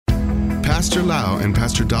Pastor Lau and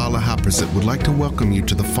Pastor Dala Haprasit would like to welcome you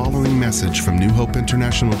to the following message from New Hope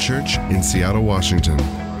International Church in Seattle, Washington.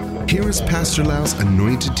 Here is Pastor Lau's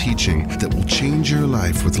anointed teaching that will change your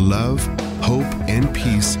life with love, hope, and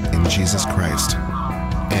peace in Jesus Christ.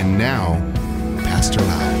 And now, Pastor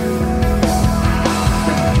Lau.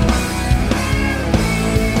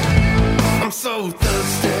 I'm so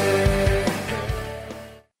thirsty.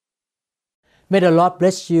 May the Lord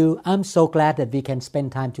bless you. I'm so glad that we can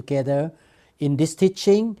spend time together in this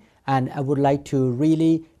teaching, and I would like to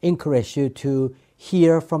really encourage you to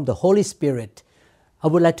hear from the Holy Spirit. I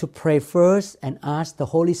would like to pray first and ask the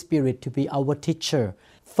Holy Spirit to be our teacher.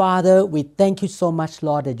 Father, we thank you so much,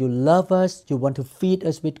 Lord, that you love us. You want to feed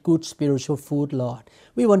us with good spiritual food, Lord.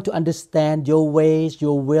 We want to understand your ways,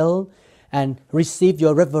 your will, and receive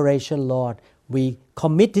your revelation, Lord. We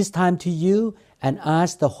commit this time to you and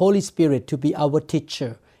ask the Holy Spirit to be our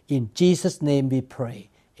teacher. In Jesus' name we pray.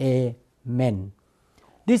 Amen.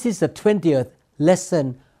 This is the 20th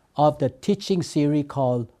lesson of the teaching series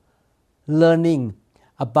called Learning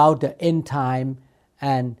about the End Time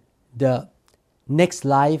and the Next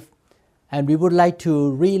Life. And we would like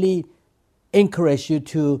to really encourage you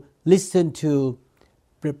to listen to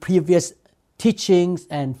the previous teachings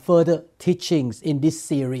and further teachings in this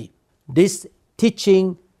series. This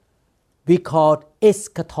teaching we call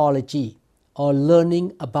eschatology, or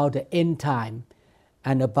learning about the end time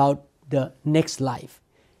and about the next life.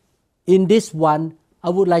 In this one, I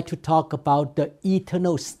would like to talk about the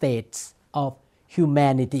eternal states of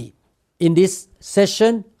humanity. In this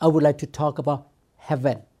session, I would like to talk about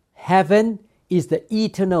heaven. Heaven is the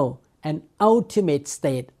eternal and ultimate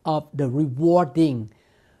state of the rewarding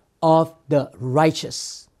of the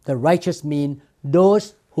righteous. The righteous mean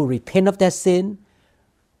those who repent of their sin,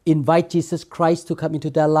 invite Jesus Christ to come into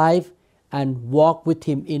their life, and walk with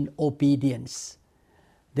Him in obedience.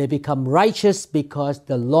 They become righteous because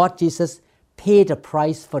the Lord Jesus paid a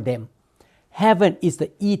price for them. Heaven is the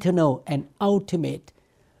eternal and ultimate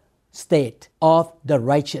state of the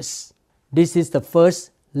righteous. This is the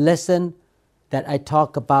first lesson that I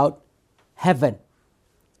talk about heaven.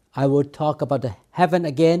 I will talk about the heaven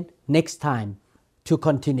again next time to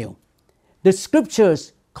continue. The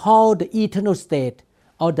scriptures call the eternal state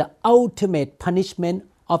or the ultimate punishment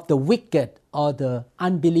of the wicked or the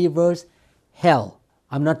unbelievers hell.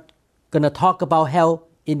 I'm not going to talk about hell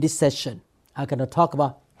in this session. I'm going to talk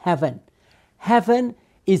about heaven. Heaven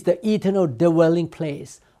is the eternal dwelling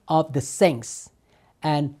place of the saints,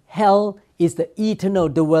 and hell is the eternal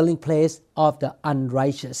dwelling place of the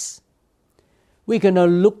unrighteous. We're going to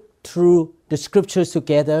look through the scriptures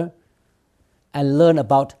together and learn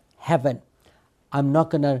about heaven. I'm not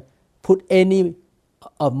going to put any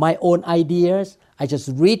of my own ideas. I just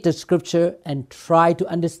read the scripture and try to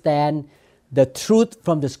understand the truth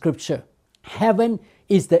from the scripture. Heaven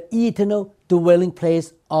is the eternal dwelling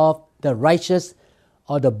place of the righteous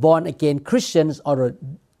or the born-again Christians or the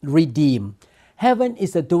redeemed. Heaven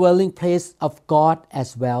is the dwelling place of God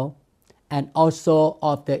as well, and also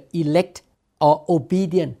of the elect or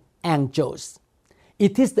obedient angels.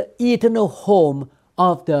 It is the eternal home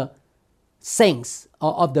of the saints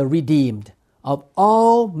or of the redeemed, of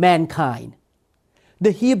all mankind.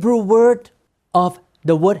 The Hebrew word of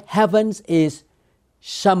the word heavens is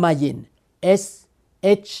shamayin, S-H-A-M-A-Y-I-N.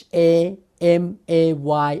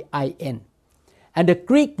 And the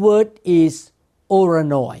Greek word is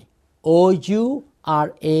ouranoi, O-U-R-A-N-O-I.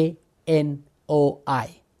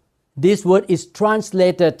 This word is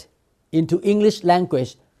translated into English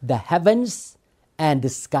language, the heavens and the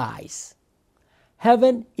skies.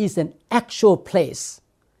 Heaven is an actual place.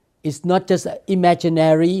 It's not just an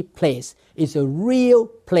imaginary place. It's a real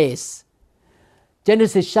place.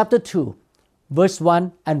 Genesis chapter 2, verse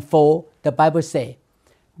 1 and 4, the Bible says,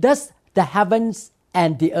 "Thus the heavens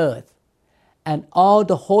and the earth, and all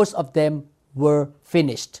the hosts of them were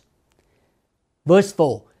finished." Verse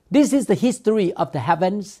 4, "This is the history of the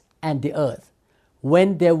heavens and the earth,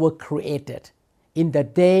 when they were created, in the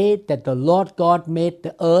day that the Lord God made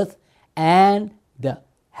the earth and the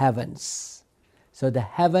heavens." So the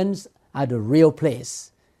heavens are the real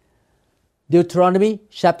place. Deuteronomy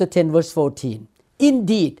chapter 10, verse 14,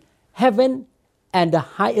 "Indeed, heaven and the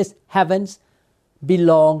highest heavens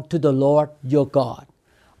belong to the Lord your God.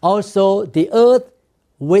 Also the earth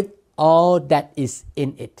with all that is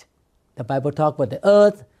in it." The Bible talks about the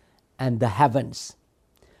earth and the heavens.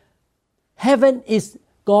 Heaven is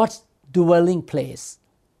God's dwelling place.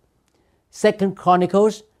 2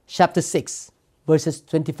 Chronicles chapter 6, verses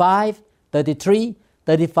 25, 33,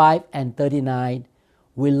 35, and 39,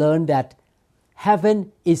 we learn that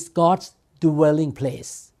heaven is God's dwelling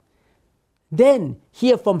place. Then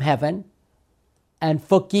hear from heaven and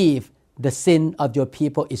forgive the sin of your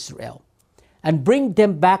people Israel, and bring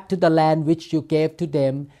them back to the land which you gave to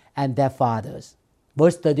them and their fathers.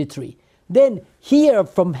 Verse 33, then hear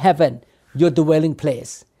from heaven your dwelling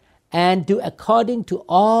place, and do according to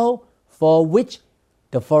all for which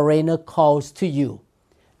the foreigner calls to you,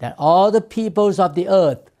 that all the peoples of the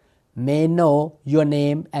earth may know your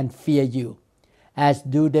name and fear you, as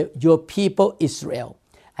do your people Israel,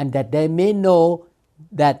 and that they may know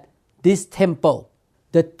that this temple,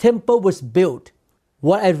 the temple was built.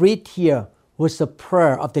 What I read here was a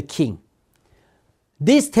prayer of the king.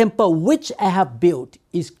 This temple which I have built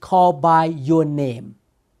is called by your name.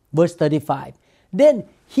 Verse 35. Then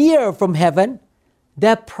hear from heaven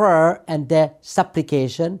their prayer and their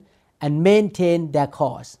supplication, and maintain their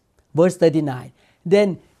cause. Verse 39.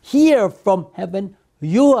 Then hear from heaven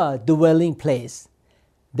your dwelling place,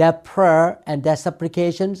 their prayer and their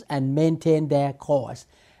supplications, and maintain their cause,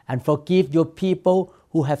 and forgive your people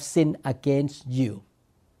who have sinned against you.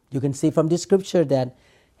 You can see from this scripture that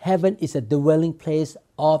heaven is a dwelling place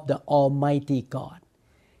of the Almighty God.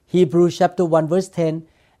 Hebrews chapter 1 verse 10,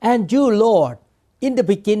 and you, Lord, in the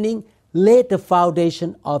beginning laid the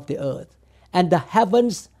foundation of the earth, and the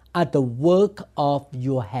heavens are the work of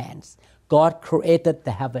your hands. God created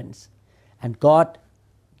the heavens, and God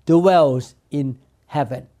dwells in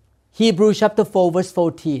heaven. Hebrews chapter 4 verse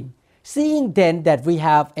 14, seeing then that we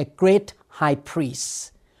have a great high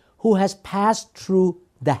priest who has passed through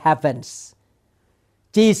the heavens,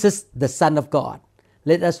 Jesus, the Son of God,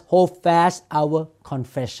 let us hold fast our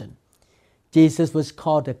confession. Jesus was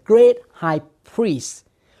called the great high priest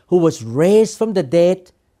who was raised from the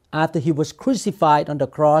dead after he was crucified on the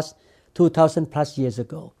cross 2,000 plus years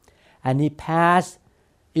ago. And he passed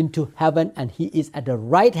into heaven, and he is at the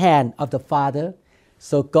right hand of the Father.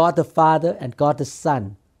 So God the Father and God the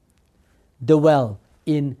Son dwell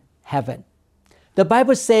in heaven. The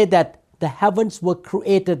Bible says that the heavens were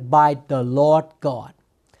created by the Lord God.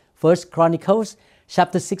 1 Chronicles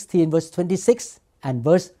chapter 16 verse 26 and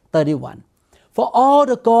verse 31. For all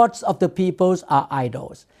the gods of the peoples are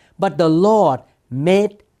idols, but the Lord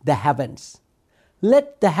made the heavens.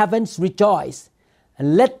 Let the heavens rejoice,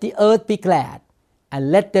 and let the earth be glad,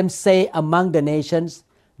 and let them say among the nations,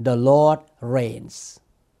 the Lord reigns.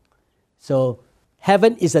 So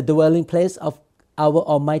heaven is a dwelling place of our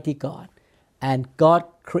Almighty God, and God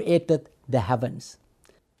created the heavens.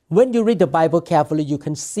 When you read the Bible carefully, you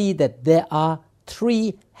can see that there are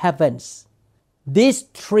 3 heavens. These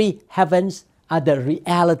 3 heavens are the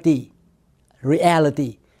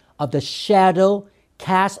reality of the shadow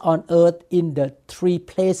cast on earth in the 3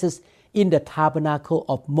 places in the tabernacle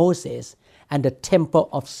of Moses and the temple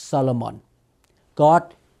of Solomon.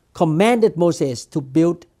 God commanded Moses to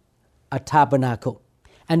build a tabernacle,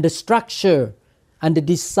 and the structure and the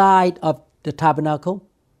design of the tabernacle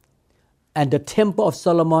and the temple of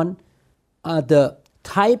Solomon are the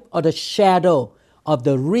type or the shadow of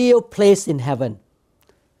the real place in heaven,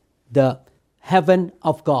 the heaven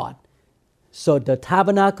of God. So the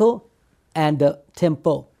tabernacle and the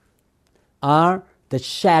temple are the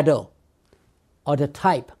shadow or the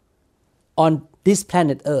type on this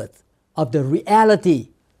planet Earth of the reality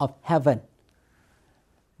of heaven.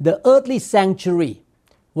 The earthly sanctuary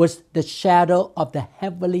was the shadow of the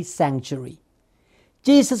heavenly sanctuary.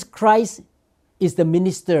 Jesus Christ is the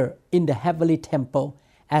minister in the heavenly temple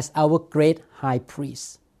as our great high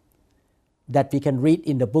priest, that we can read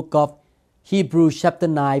in the book of Hebrews chapter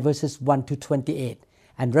 9 verses 1 to 28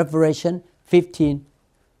 and Revelation 15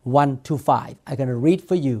 1 to 5. I'm going to read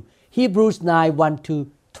for you Hebrews 9 1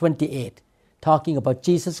 to 28, talking about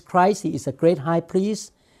Jesus Christ. He is a great high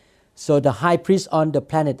priest. So the high priest on the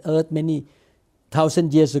planet Earth many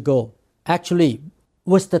thousand years ago actually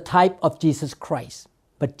was the type of Jesus Christ.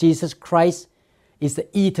 But Jesus Christ is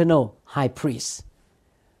the eternal high priest.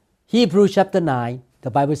 Hebrews chapter 9,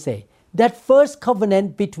 the Bible says, that first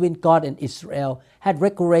covenant between God and Israel had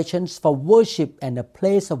regulations for worship and a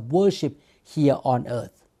place of worship here on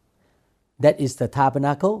earth. That is the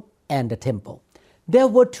tabernacle and the temple. There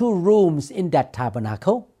were 2 rooms in that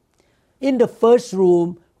tabernacle. In the first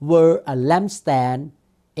room were a lampstand,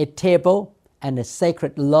 a table, and a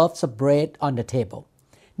sacred loaves of bread on the table.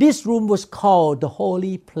 This room was called the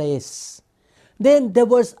holy place. Then there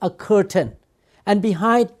was a curtain, and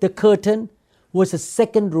behind the curtain was a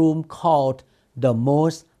second room called the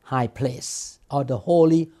most high place, or the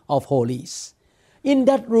Holy of Holies. In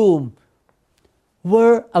that room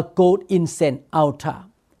were a gold incense altar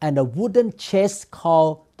and a wooden chest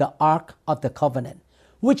called the Ark of the Covenant,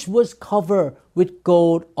 which was covered with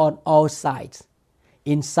gold on all sides.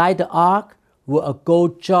 Inside the ark were a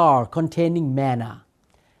gold jar containing manna,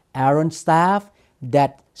 Aaron's staff,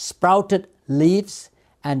 that sprouted leaves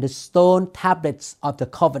and the stone tablets of the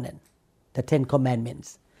covenant, the Ten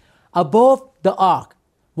Commandments. Above the ark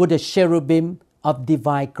were the cherubim of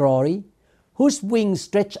divine glory, whose wings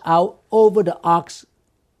stretched out over the ark's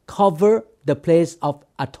cover the place of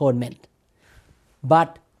atonement.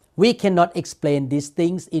 But we cannot explain these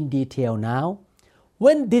things in detail now.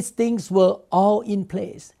 When these things were all in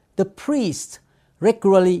place, the priests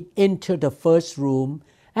regularly entered the first room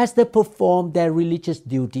as they performed their religious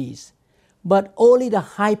duties. But only the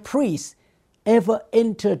high priest ever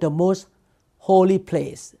entered the most holy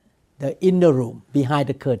place, the inner room behind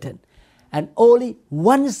the curtain, and only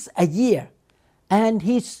once a year. And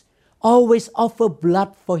he always offered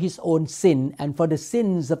blood for his own sin and for the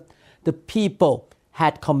sins of the people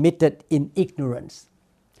had committed in ignorance.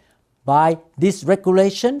 By these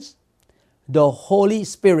regulations, the Holy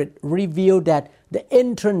Spirit revealed that the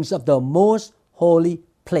entrance of the most holy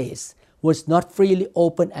place was not freely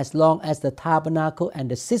open as long as the tabernacle and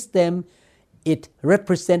the system it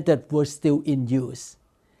represented were still in use.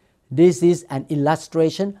 This is an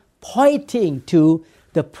illustration pointing to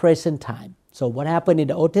the present time. So what happened in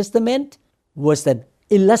the Old Testament was an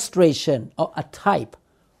illustration or a type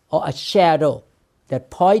or a shadow that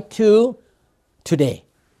point to today.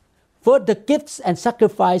 For the gifts and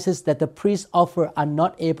sacrifices that the priests offer are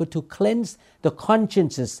not able to cleanse the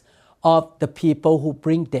consciences of the people who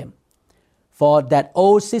bring them. For that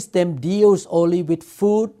old system deals only with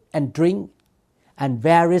food and drink and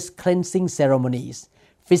various cleansing ceremonies,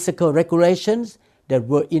 physical regulations that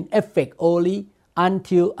were in effect only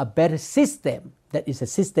until a better system, that is a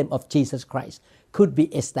system of Jesus Christ, could be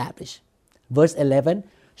established. Verse 11,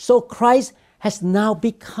 so Christ has now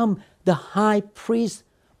become the high priest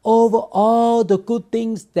over all the good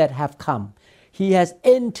things that have come. He has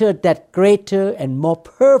entered that greater and more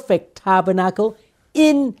perfect tabernacle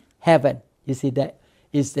in heaven. You see, that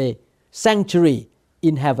is a sanctuary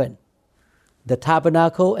in heaven. The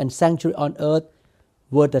tabernacle and sanctuary on earth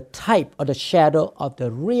were the type or the shadow of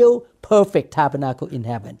the real perfect tabernacle in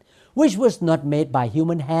heaven, which was not made by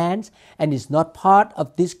human hands and is not part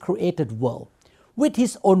of this created world. With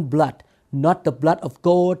his own blood, not the blood of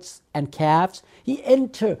goats and calves, he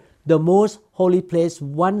entered the most holy place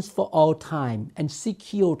once for all time and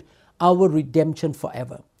secured our redemption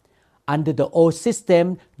forever. Under the old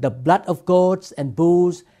system, the blood of goats and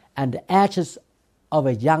bulls and the ashes of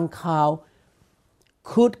a young cow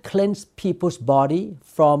could cleanse people's body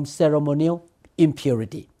from ceremonial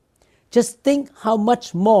impurity. Just think how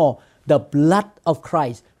much more the blood of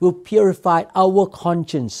Christ will purify our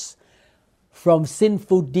conscience from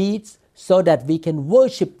sinful deeds so that we can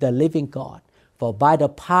worship the living God. For by the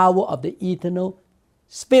power of the eternal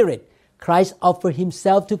Spirit, Christ offered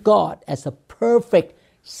himself to God as a perfect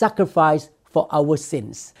sacrifice for our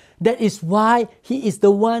sins. That is why he is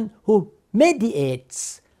the one who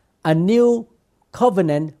mediates a new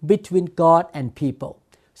covenant between God and people,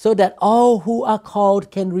 so that all who are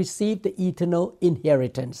called can receive the eternal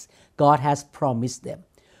inheritance God has promised them.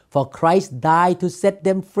 For Christ died to set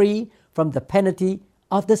them free from the penalty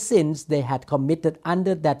of the sins they had committed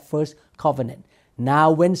under that first covenant.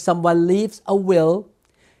 Now, when someone leaves a will,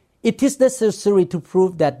 it is necessary to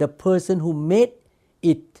prove that the person who made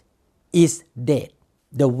it is dead.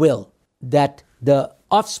 The will that the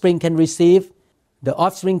offspring can receive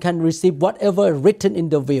whatever written in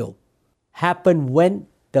the will happened when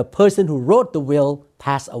the person who wrote the will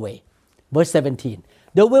passed away. Verse 17,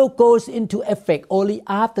 the will goes into effect only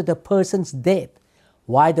after the person's death.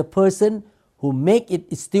 While the person who made it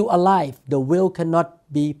is still alive, the will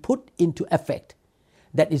cannot be put into effect.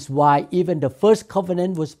 That is why even the first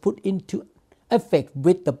covenant was put into effect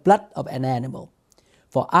with the blood of an animal.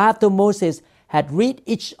 For after Moses had read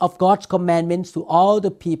each of God's commandments to all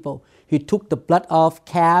the people, he took the blood of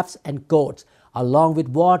calves and goats along with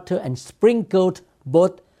water and sprinkled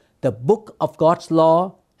both the book of God's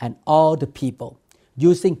law and all the people,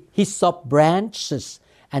 using hyssop branches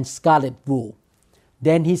and scarlet wool.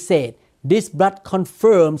 Then he said, this blood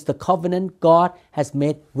confirms the covenant God has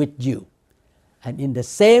made with you. And in the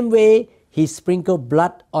same way, he sprinkled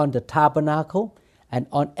blood on the tabernacle and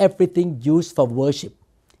on everything used for worship.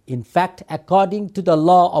 In fact, according to the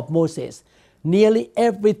law of Moses, nearly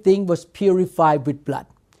everything was purified with blood.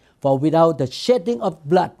 For without the shedding of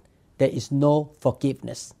blood, there is no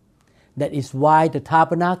forgiveness. That is why the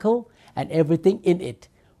tabernacle and everything in it,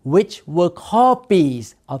 which were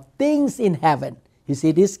copies of things in heaven. You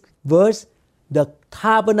see this verse? The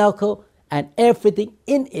tabernacle and everything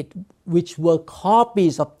in it, which were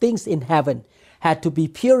copies of things in heaven, had to be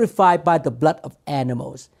purified by the blood of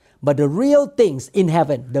animals. But the real things in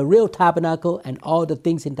heaven, the real tabernacle and all the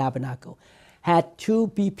things in tabernacle, had to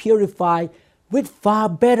be purified with far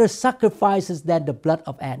better sacrifices than the blood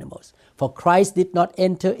of animals. For Christ did not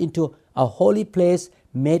enter into a holy place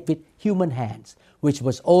made with human hands, which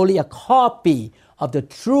was only a copy of the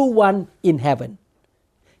true one in heaven.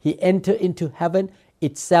 He entered into heaven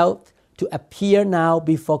itself to appear now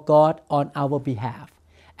before God on our behalf.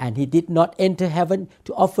 And he did not enter heaven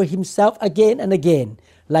to offer himself again and again,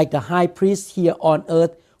 like the high priest here on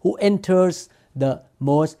earth who enters the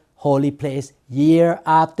most holy place year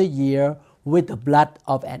after year with the blood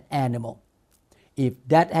of an animal. If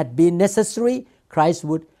that had been necessary, Christ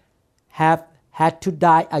would have had to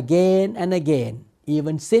die again and again,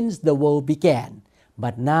 even since the world began.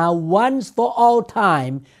 But now, once for all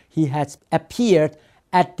time, he has appeared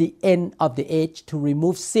at the end of the age to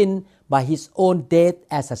remove sin by his own death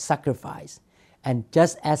as a sacrifice. And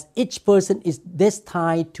just as each person is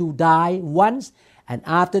destined to die once, and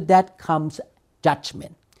after that comes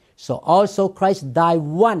judgment, so also Christ died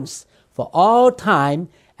once for all time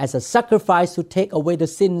as a sacrifice to take away the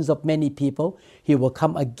sins of many people. He will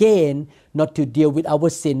come again, not to deal with our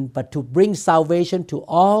sin, but to bring salvation to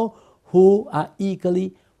all who are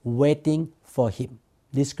eagerly waiting for him.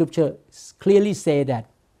 This scripture clearly says that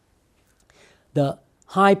the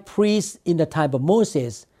high priest in the time of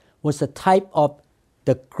Moses was a type of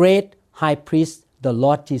the great high priest, the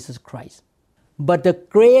Lord Jesus Christ. But the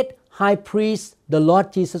great high priest, the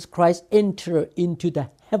Lord Jesus Christ, entered into the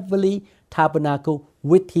heavenly tabernacle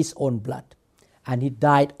with his own blood. And he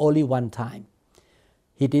died only one time.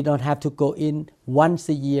 He did not have to go in once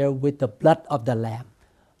a year with the blood of the lamb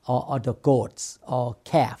or the goats or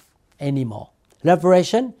calf anymore.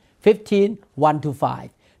 Revelation 15, 1-5.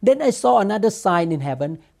 Then I saw another sign in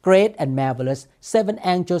heaven, great and marvelous, 7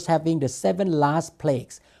 angels having the 7 last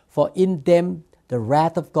plagues, for in them the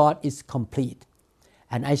wrath of God is complete.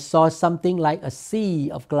 And I saw something like a sea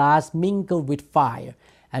of glass mingled with fire,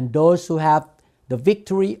 and those who have the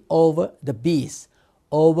victory over the beast,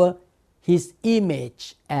 over his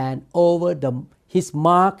image, and over his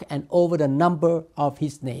mark, and over the number of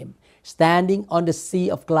his name, standing on the sea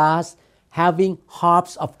of glass, having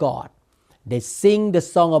harps of God. They sing the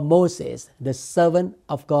song of Moses, the servant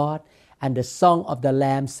of God, and the song of the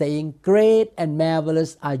Lamb, saying, Great and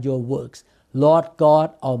marvelous are your works, Lord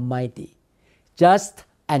God Almighty. Just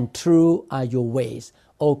and true are your ways,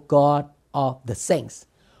 O God of the saints,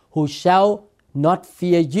 who shall not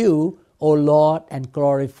fear you, O Lord, and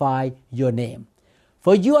glorify your name.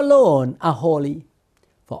 For you alone are holy,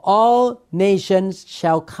 for all nations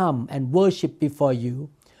shall come and worship before you,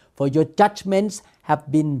 for your judgments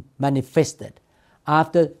have been manifested.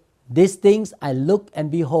 After these things I looked,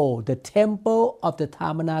 and behold, the temple of the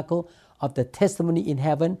tabernacle of the testimony in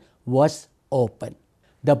heaven was open.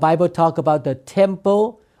 The Bible talks about the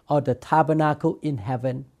temple or the tabernacle in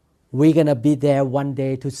heaven. We're going to be there one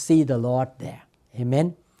day to see the Lord there.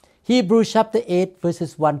 Amen. Hebrews chapter 8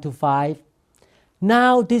 verses 1-5.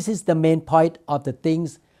 Now this is the main point of the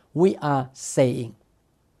things we are saying.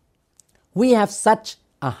 We have such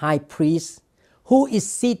a high priest who is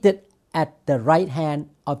seated at the right hand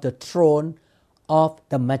of the throne of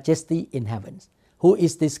the majesty in heavens. Who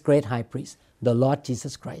is this great high priest? The Lord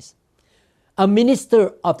Jesus Christ. A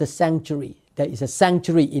minister of the sanctuary. There is a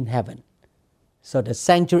sanctuary in heaven. So the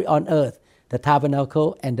sanctuary on earth, the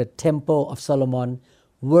tabernacle and the temple of Solomon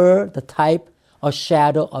were the type or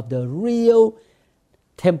shadow of the real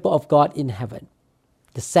temple of God in heaven,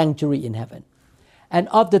 the sanctuary in heaven, and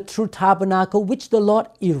of the true tabernacle which the Lord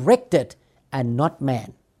erected and not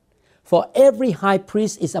man. For every high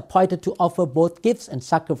priest is appointed to offer both gifts and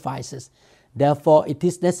sacrifices. Therefore it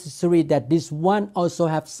is necessary that this one also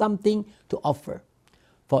have something to offer.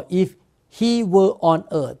 For if he were on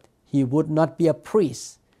earth, he would not be a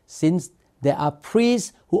priest, since there are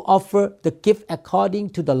priests who offer the gift according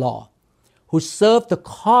to the law, who serve the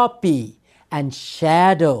copy and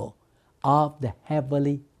shadow of the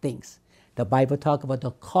heavenly things. The Bible talks about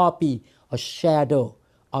the copy or shadow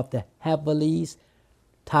of the heavenly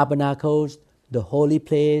tabernacles, the holy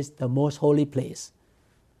place, the most holy place.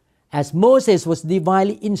 As Moses was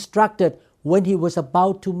divinely instructed when he was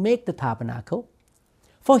about to make the tabernacle,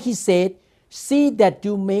 for he said, See that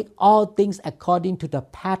you make all things according to the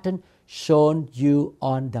pattern shown you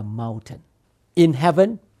on the mountain. In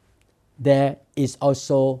heaven, there is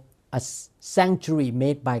also a sanctuary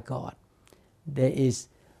made by God. There is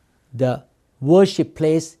the worship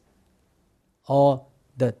place or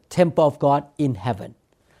the temple of God in heaven.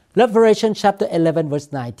 Revelation chapter 11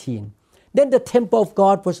 verse 19. Then the temple of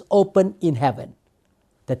God was opened in heaven.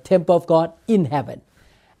 The temple of God in heaven.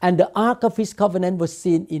 And the ark of his covenant was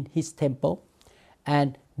seen in his temple.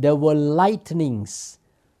 And there were lightnings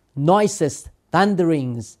noises,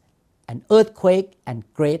 thunderings, an earthquake, and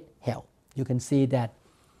great hail. You can see that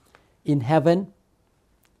in heaven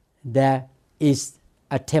there is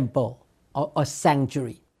a temple or a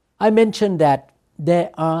sanctuary. I mentioned that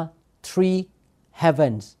there are three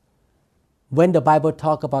heavens. When the Bible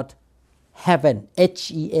talks about heaven,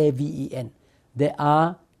 H-E-A-V-E-N, there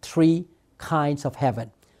are three kinds of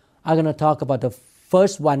heaven. I'm going to talk about the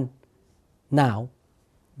first one now.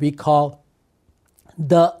 We call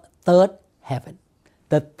the third heaven.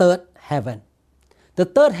 The third heaven. The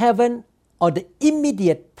third heaven, or the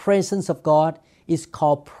immediate presence of God, is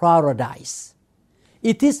called paradise.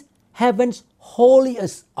 It is heaven's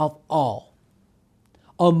holiest of all,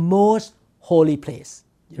 or most holy place.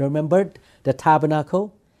 You remember the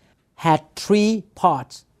tabernacle had three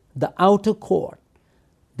parts: the outer court,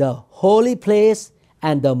 the holy place,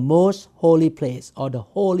 and the most holy place, or the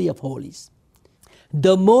holy of holies.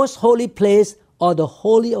 The most holy place, or the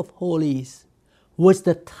holy of holies, was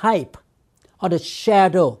the type or the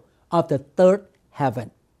shadow of the third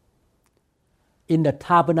heaven. In the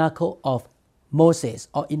tabernacle of Moses,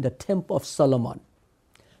 or in the temple of Solomon,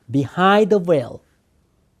 behind the veil,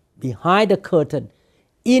 behind the curtain,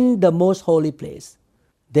 in the most holy place,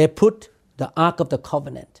 they put the Ark of the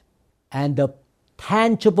Covenant, and the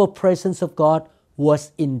tangible presence of God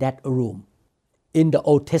was in that room in the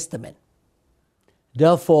Old Testament.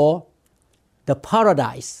 Therefore, the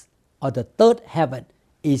paradise, or the third heaven,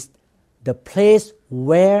 is the place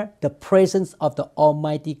where the presence of the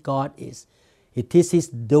Almighty God is. It is His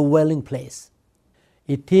dwelling place.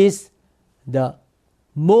 It is the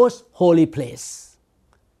most holy place,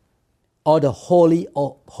 or the Holy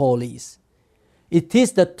of Holies. It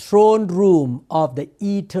is the throne room of the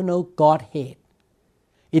eternal Godhead.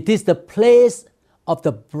 It is the place of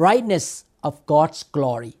the brightness of God's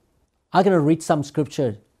glory. I'm going to read some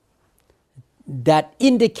scripture that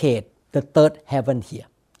indicate the third heaven here.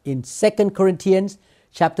 In 2 Corinthians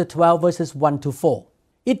chapter 12, verses 1 to 4.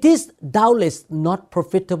 It is doubtless not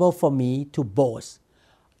profitable for me to boast.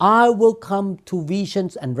 I will come to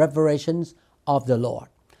visions and revelations of the Lord.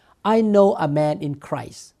 I know a man in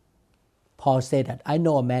Christ. Paul said that, I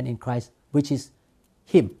know a man in Christ, which is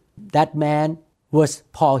him. That man was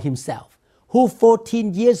Paul himself, who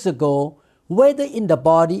 14 years ago, whether in the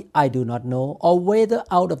body I do not know, or whether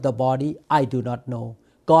out of the body I do not know,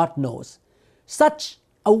 God knows. Such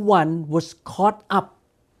a one was caught up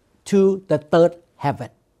to the third heaven.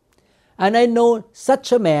 And I know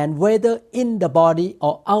such a man, whether in the body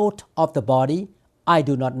or out of the body, I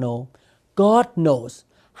do not know. God knows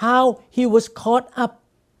how he was caught up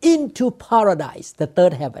into paradise, the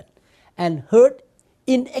third heaven, and heard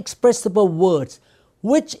inexpressible words,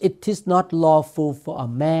 which it is not lawful for a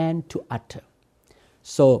man to utter.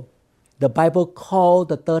 So, the Bible called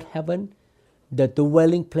the third heaven the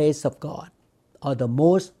dwelling place of God, or the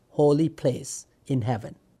most holy place in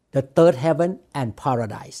heaven, the third heaven and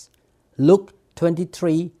paradise. Luke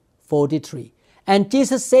 23:43. And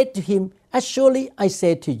Jesus said to him, As surely I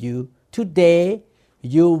say to you, today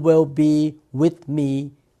you will be with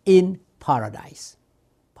me in paradise.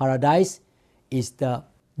 Paradise is the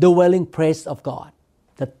dwelling place of God,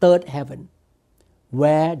 the third heaven,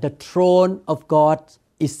 where the throne of God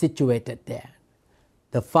is situated there.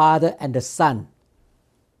 The Father and the Son,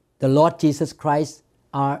 the Lord Jesus Christ,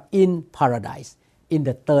 are in paradise, in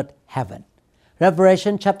the third heaven.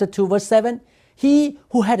 Revelation chapter 2, verse 7, He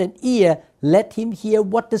who had an ear, let him hear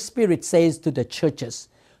what the Spirit says to the churches.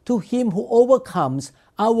 To him who overcomes,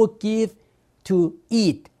 I will give to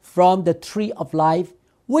eat from the tree of life,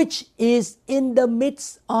 which is in the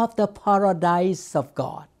midst of the paradise of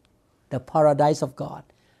God. The paradise of God,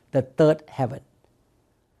 the third heaven.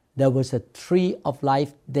 There was a tree of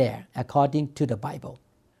life there, according to the Bible.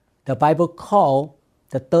 The Bible called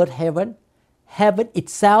the third heaven, heaven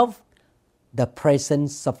itself, the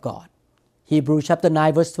presence of God. Hebrews chapter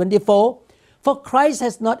 9, verse 24, For Christ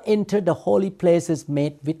has not entered the holy places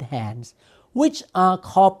made with hands, which are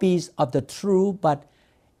copies of the true, but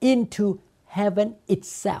into heaven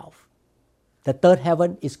itself. The third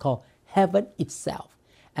heaven is called heaven itself,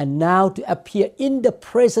 and now to appear in the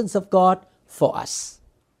presence of God for us.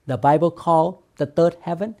 The Bible called the third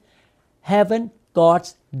heaven, heaven,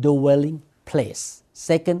 God's dwelling place.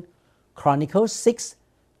 2 Chronicles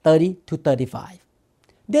 6:30-35.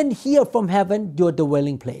 Then hear from heaven your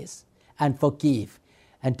dwelling place, and forgive,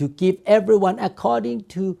 and to give everyone according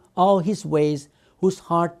to all his ways, whose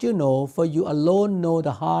heart you know, for you alone know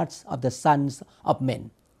the hearts of the sons of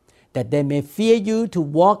men, that they may fear you to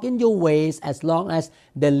walk in your ways as long as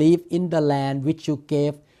they live in the land which you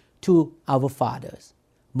gave to our fathers.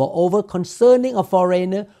 Moreover, concerning a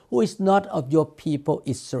foreigner who is not of your people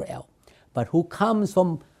Israel, but who comes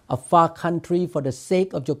from a far country for the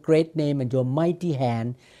sake of your great name and your mighty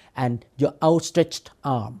hand and your outstretched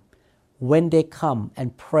arm, when they come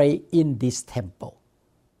and pray in this temple,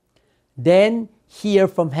 then hear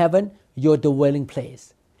from heaven your dwelling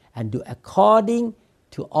place, and do according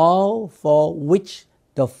to all for which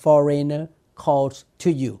the foreigner calls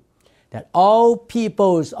to you, that all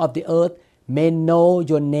peoples of the earth may know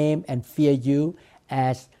your name and fear you,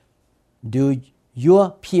 as do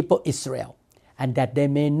your people Israel, and that they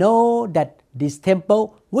may know that this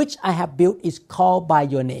temple which I have built is called by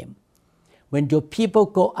your name. When your people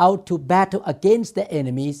go out to battle against their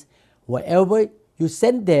enemies, wherever you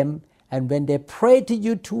send them, and when they pray to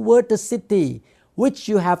you toward the city which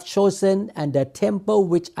you have chosen and the temple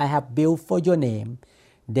which I have built for your name,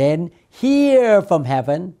 then hear from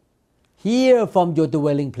heaven, hear from your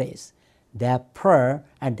dwelling place, their prayer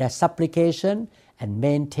and their supplication, and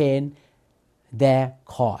maintain their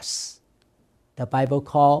cause. The Bible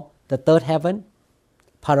calls the third heaven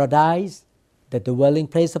paradise, the dwelling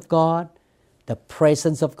place of God, the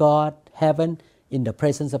presence of God, heaven in the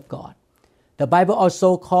presence of God. The Bible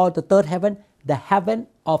also calls the third heaven the heaven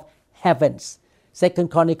of heavens. 2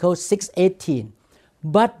 Chronicles 6:18.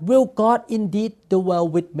 But will God indeed dwell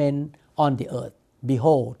with men on the earth?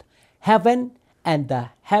 Behold, heaven and the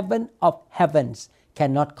heaven of heavens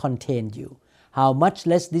cannot contain you. How much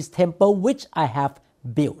less this temple which I have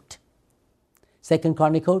built. 2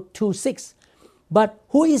 Chronicles 2:6. But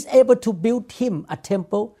who is able to build him a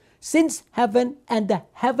temple, since heaven and the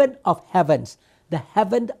heaven of heavens, the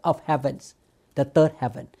heaven of heavens, the third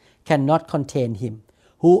heaven, cannot contain him?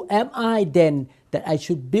 Who am I then that I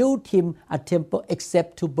should build him a temple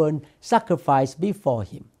except to burn sacrifice before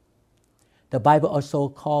him? The Bible also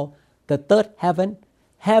calls the third heaven,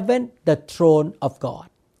 heaven the throne of God.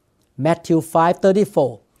 Matthew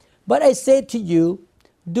 5:34. But I say to you,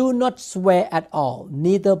 do not swear at all,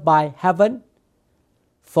 neither by heaven,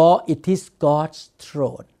 for it is God's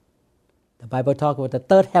throne. The Bible talks about the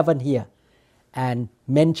third heaven here and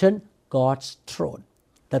mention God's throne.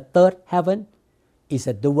 The third heaven is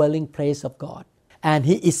a dwelling place of God, and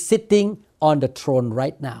He is sitting on the throne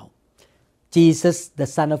right now. Jesus, the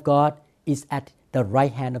Son of God, is at the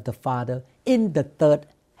right hand of the Father in the third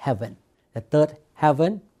heaven. The third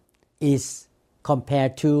heaven is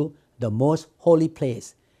compared to the most holy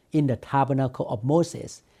place in the tabernacle of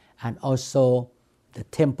Moses and also the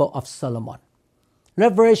temple of Solomon.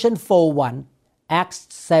 Revelation 4:1, Acts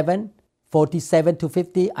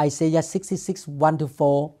 7:47-50, Isaiah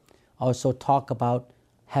 66:1-4 also talk about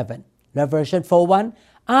heaven. Revelation 4:1,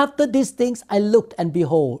 after these things I looked, and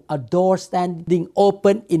behold, a door standing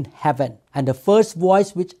open in heaven. And the first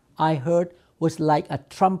voice which I heard was like a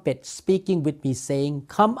trumpet speaking with me, saying,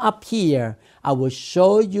 come up here, I will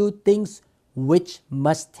show you things which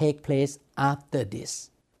must take place after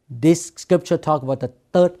this. This scripture talks about the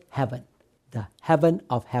third heaven, the heaven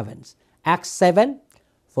of heavens. Acts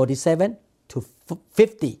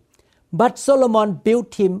 7:47-50. But Solomon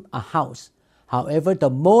built him a house. However, the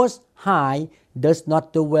Most High does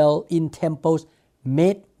not dwell in temples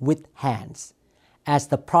made with hands. As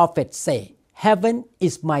the prophets say, heaven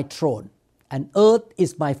is my throne, and earth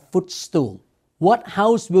is my footstool. What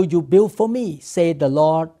house will you build for me, said the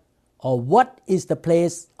Lord, or what is the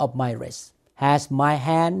place of my rest? Has my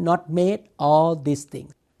hand not made all these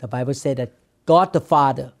things? The Bible said that God the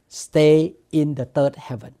Father stay in the third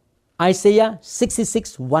heaven. Isaiah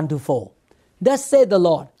 66:1-4. Thus said the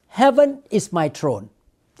Lord, heaven is my throne.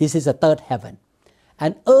 This is the third heaven.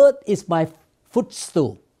 And earth is my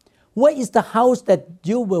footstool. Where is the house that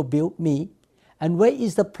you will build me? And where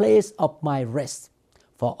is the place of my rest?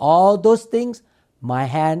 For all those things my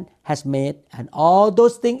hand has made, and all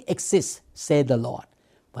those things exist, said the Lord.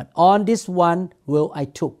 But on this one will I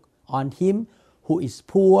took, on him who is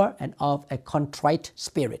poor and of a contrite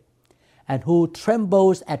spirit, and who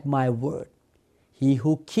trembles at my word. He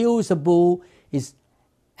who kills a bull is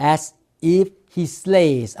as if he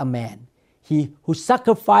slays a man. He who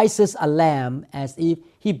sacrifices a lamb as if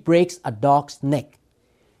he breaks a dog's neck.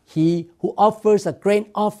 He who offers a grain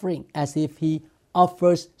offering as if he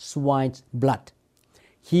offers swine's blood.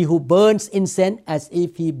 He who burns incense as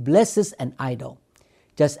if he blesses an idol,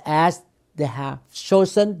 just as they have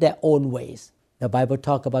chosen their own ways. The Bible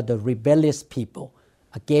talks about the rebellious people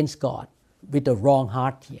against God with a wrong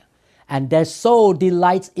heart here. And their soul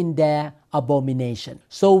delights in their abomination.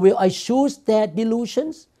 So will I choose their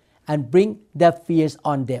delusions and bring their fears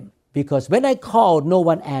on them. Because when I called, no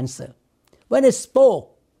one answered. When I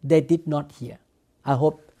spoke, they did not hear. I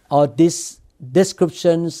hope all these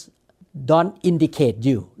descriptions don't indicate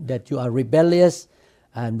you that you are rebellious,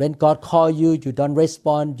 and when God calls you, you don't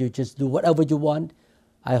respond, you just do whatever you want.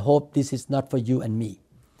 I hope this is not for you and me.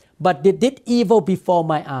 But they did evil before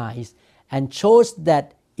my eyes and chose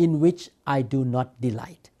that in which I do not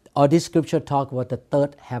delight. All this scripture talk about the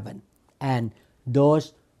third heaven, and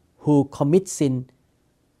those who commit sin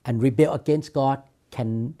and rebel against God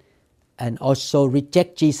and also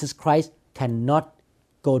reject Jesus Christ cannot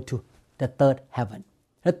go to the third heaven.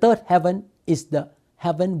 The third heaven is the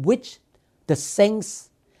heaven which the saints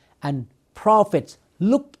and prophets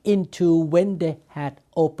look into when they had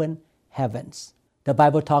open heavens. The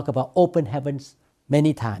Bible talks about open heavens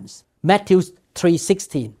many times. Matthew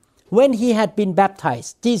 3:16. When he had been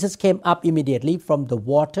baptized, Jesus came up immediately from the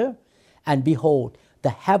water, and behold,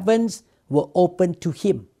 the heavens were opened to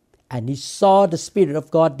him, and he saw the Spirit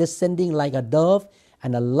of God descending like a dove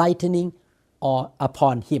and alighting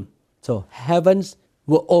upon him. So heavens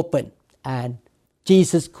were open, and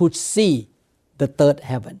Jesus could see the third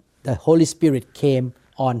heaven. The Holy Spirit came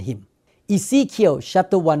on him. Ezekiel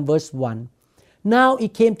chapter 1 verse 1. Now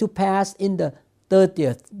it came to pass in the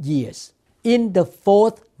 30th years, in the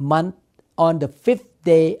 4th month, on the 5th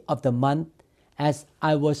day of the month, as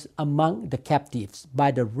I was among the captives by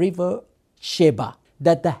the river Sheba,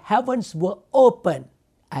 that the heavens were open,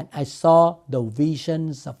 and I saw the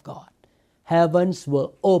visions of God. Heavens were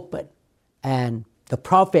open, and the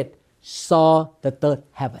prophet saw the third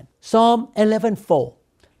heaven. Psalm 11:4.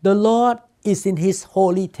 The Lord is in his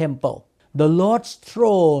holy temple. The Lord's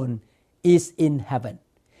throne is in heaven.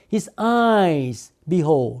 His eyes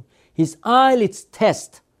behold, his eyelids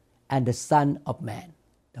test, and the Son of Man.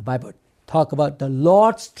 The Bible talk about the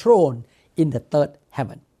Lord's throne in the third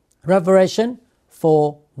heaven. Revelation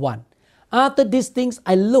 4:1. After these things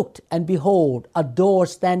I looked, and behold, a door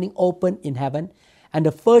standing open in heaven, and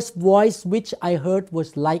the first voice which I heard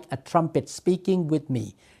was like a trumpet speaking with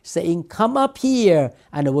me, saying, Come up here,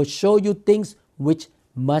 and I will show you things which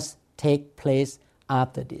must take place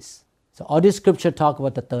after this. So all this scripture talk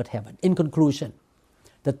about the third heaven. In conclusion,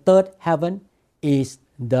 the third heaven is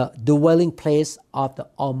the dwelling place of the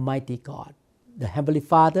Almighty God, the Heavenly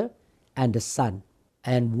Father and the Son.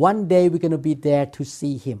 And one day we're going to be there to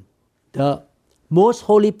see Him. The most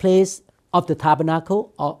holy place of the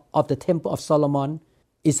tabernacle or of the temple of Solomon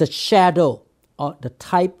is a shadow or the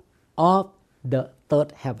type of the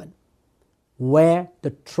third heaven, where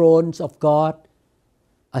the thrones of God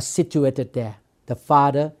are situated there, the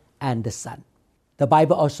Father and the Son. The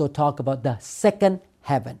Bible also talks about the second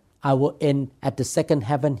heaven. I will end at the second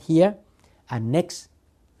heaven here. And next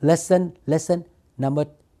lesson number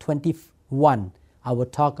 21, I will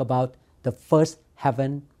talk about the first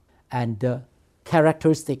heaven and the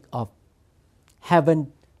characteristic of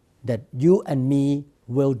heaven that you and me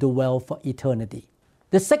will dwell for eternity.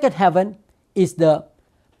 The second heaven is the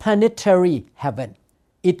planetary heaven.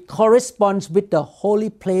 It corresponds with the holy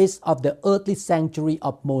place of the earthly sanctuary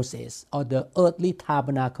of Moses, or the earthly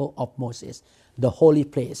tabernacle of Moses, the holy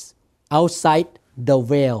place, outside the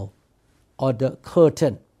veil or the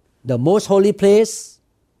curtain. The most holy place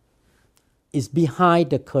is behind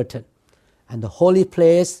the curtain, and the holy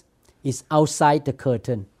place is outside the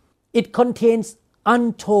curtain. It contains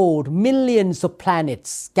untold millions of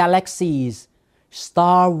planets, galaxies,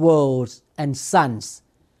 star worlds, and suns,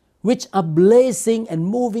 which are blazing and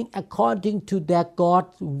moving according to their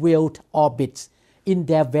God-willed orbits in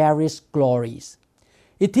their various glories.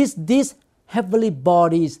 It is these heavenly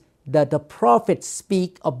bodies that the prophets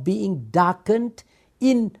speak of being darkened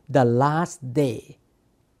in the last day,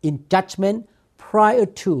 in judgment prior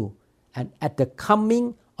to and at the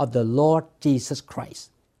coming of the Lord Jesus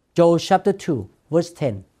Christ. Joel chapter 2, verse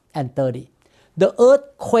 10 and 30. The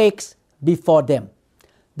earth quakes before them.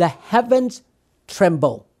 The heavens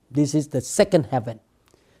tremble. This is the second heaven.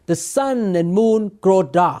 The sun and moon grow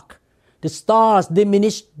dark. The stars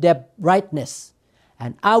diminish their brightness.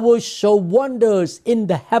 And I will show wonders in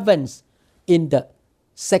the heavens, in the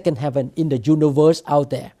second heaven, in the universe out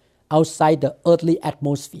there, outside the earthly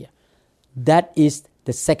atmosphere. That is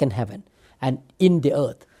the second heaven. And in the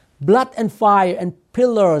earth, blood and fire and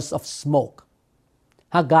pillars of smoke.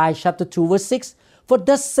 Haggai chapter 2 verse 6. For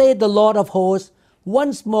thus saith the Lord of hosts,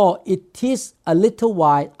 once more it is a little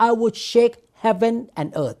while, I will shake heaven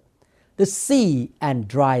and earth, the sea and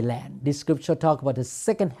dry land. This scripture talks about the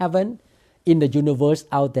second heaven in the universe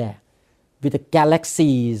out there, with the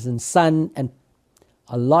galaxies and sun and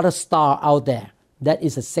a lot of stars out there. That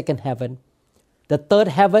is the second heaven. The third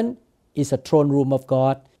heaven is a throne room of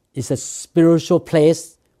God. It's a spiritual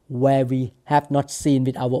place where we have not seen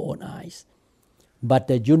with our own eyes. But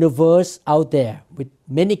the universe out there with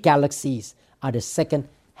many galaxies are the second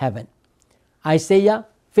heaven. Isaiah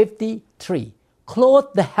 53, clothe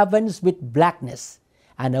the heavens with blackness,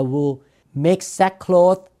 and I will make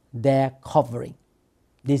sackcloth their covering.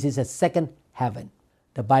 This is a second heaven.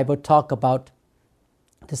 The Bible talks about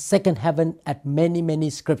the second heaven at many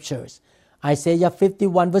scriptures. Isaiah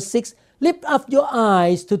 51 verse 6, lift up your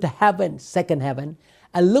eyes to the heaven, second heaven,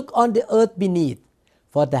 and look on the earth beneath,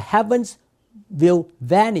 for the heavens will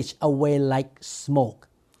vanish away like smoke.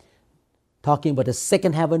 Talking about the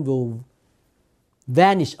second heaven will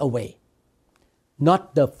vanish away,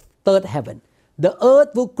 not the third heaven. The earth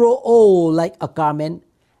will grow old like a garment,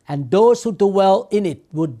 and those who dwell in it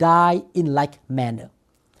will die in like manner.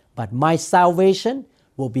 But my salvation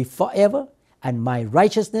will be forever, and my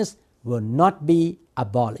righteousness will not be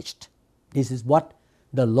abolished. This is what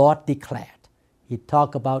the Lord declared. He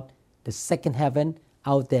talked about the second heaven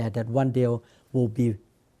out there that one day will be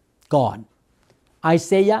gone.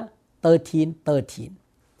 Isaiah 13:13.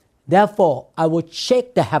 Therefore, I will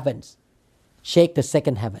shake the heavens, shake the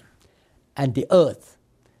second heaven, and the earth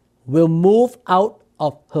will move out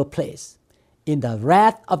of her place in the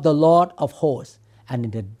wrath of the Lord of hosts and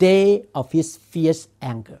in the day of his fierce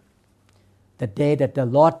anger. The day that the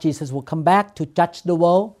Lord Jesus will come back to judge the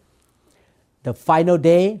world, the final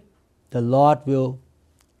day, the Lord will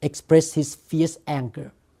express his fierce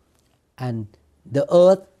anger, and the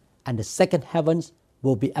earth and the second heavens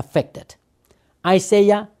will be affected.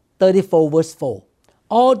 Isaiah 34 verse 4,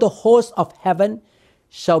 all the hosts of heaven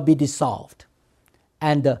shall be dissolved,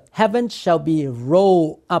 and the heavens shall be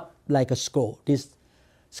rolled up like a scroll. This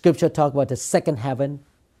scripture talks about the second heaven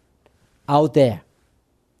out there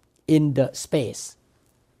in the space,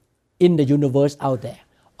 in the universe out there.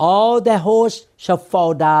 All their hosts shall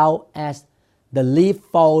fall down as the leaf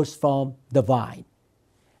falls from the vine,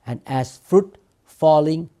 and as fruit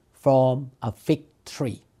falling from a fig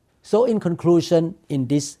tree. So in conclusion, in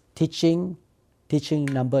this teaching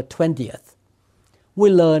number 20th, we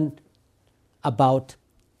learned about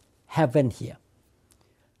heaven here.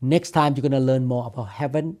 Next time you're going to learn more about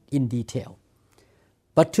heaven in detail.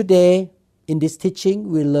 But today, in this teaching,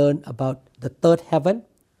 we learn about the third heaven,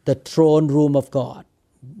 the throne room of God,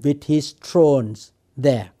 with his thrones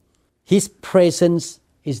there. His presence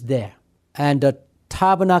is there. And the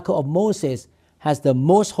tabernacle of Moses has the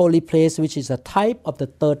most holy place, which is a type of the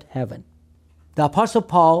third heaven. The Apostle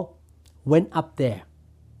Paul went up there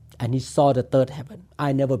and he saw the third heaven.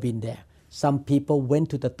 I never been there. Some people went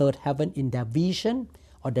to the third heaven in their vision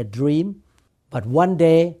or their dream. But one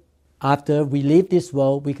day, after we leave this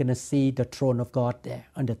world, we're going to see the throne of God there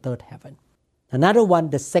on the third heaven. Another one,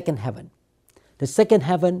 the second heaven. The second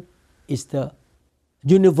heaven is the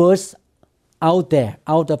universe out there,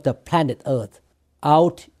 out of the planet Earth,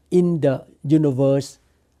 out in the universe,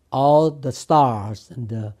 all the stars and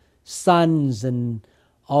the suns and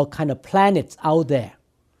all kind of planets out there.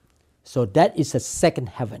 So that is the second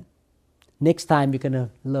heaven. Next time we're going to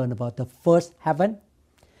learn about the first heaven,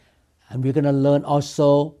 and we're going to learn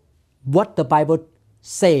also what the Bible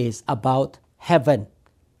says about heaven,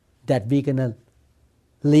 that we're going to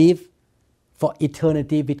live for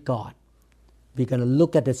eternity with God. We're going to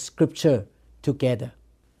look at the scripture together.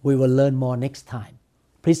 We will learn more next time.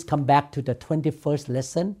 Please come back to the 21st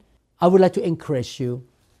lesson. I would like to encourage you,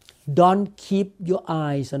 don't keep your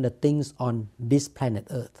eyes on the things on this planet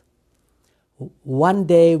Earth. One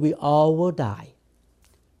day we all will die.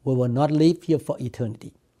 We will not live here for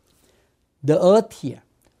eternity. The earth here,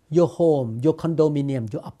 your home, your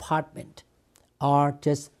condominium, your apartment are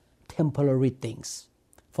just temporary things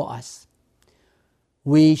for us.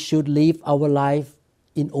 We should live our life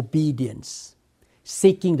in obedience,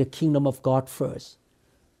 seeking the kingdom of God first,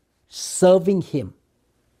 serving him,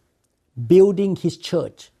 building his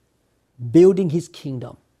church, building his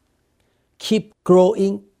kingdom. Keep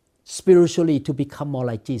growing spiritually to become more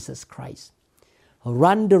like Jesus Christ.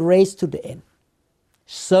 Run the race to the end.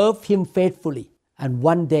 Serve him faithfully. And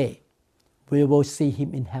one day, we will see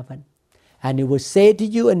him in heaven. And he will say to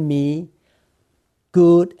you and me,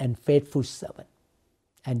 good and faithful servant.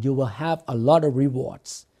 And you will have a lot of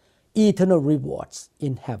rewards, eternal rewards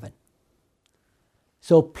in heaven.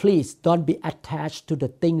 So please don't be attached to the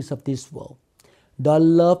things of this world.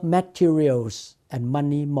 Don't love materials and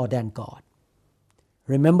money more than God.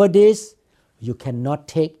 Remember this, you cannot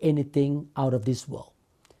take anything out of this world.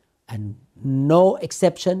 And no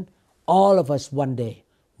exception, all of us one day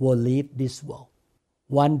will leave this world.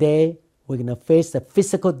 One day we're going to face the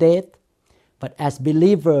physical death, but as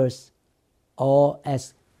believers or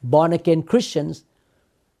as born-again Christians,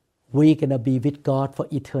 we're going to be with God for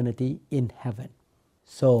eternity in heaven.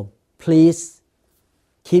 So please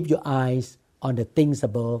keep your eyes on the things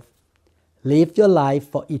above. Live your life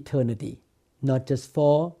for eternity, not just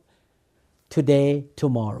for today,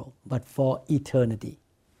 tomorrow, but for eternity.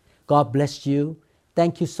 God bless you.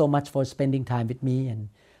 Thank you so much for spending time with me, and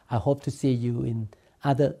I hope to see you in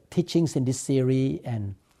other teachings in this series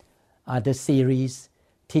and other series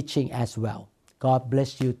teaching as well. God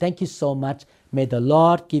bless you. Thank you so much. May the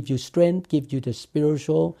Lord give you strength, give you the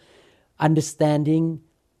spiritual understanding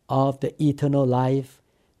of the eternal life,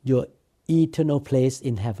 your eternal place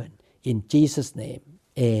in heaven. In Jesus' name,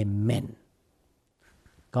 amen.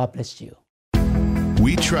 God bless you.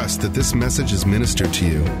 We trust that this message is ministered to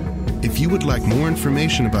you. If you would like more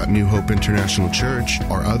information about New Hope International Church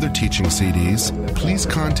or other teaching CDs, please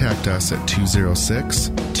contact us at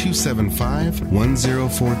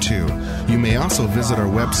 206-275-1042. You may also visit our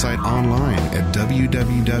website online at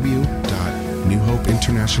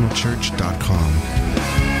www.newhopeinternationalchurch.com.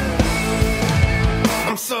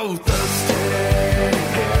 I'm so thirsty.